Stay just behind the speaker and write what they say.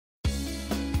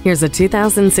Here's a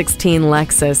 2016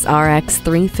 Lexus RX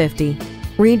 350.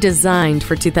 Redesigned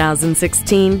for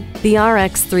 2016, the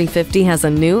RX 350 has a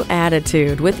new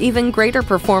attitude with even greater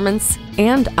performance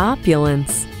and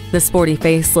opulence. The sporty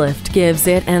facelift gives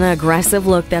it an aggressive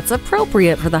look that's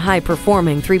appropriate for the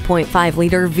high-performing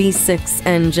 3.5-liter V6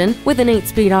 engine with an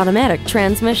 8-speed automatic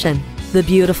transmission. The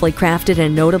beautifully crafted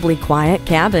and notably quiet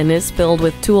cabin is filled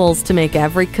with tools to make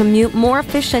every commute more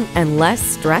efficient and less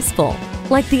stressful,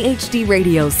 like the HD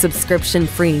Radio's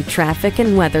subscription-free traffic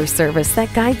and weather service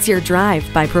that guides your drive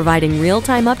by providing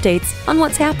real-time updates on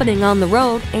what's happening on the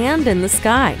road and in the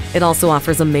sky. It also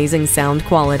offers amazing sound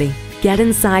quality. Get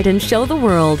inside and show the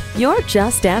world you're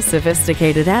just as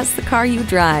sophisticated as the car you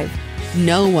drive.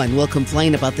 No one will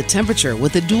complain about the temperature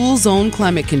with the dual-zone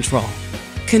climate control.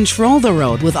 Control the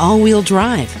road with all-wheel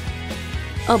drive.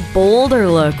 A bolder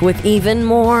look with even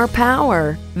more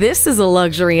power. This is a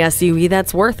luxury SUV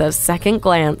that's worth a second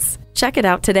glance. Check it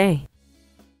out today.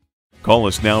 Call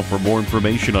us now for more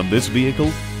information on this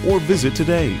vehicle or visit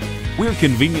today. We're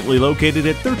conveniently located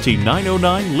at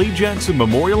 13909 Lee Jackson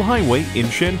Memorial Highway in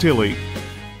Chantilly.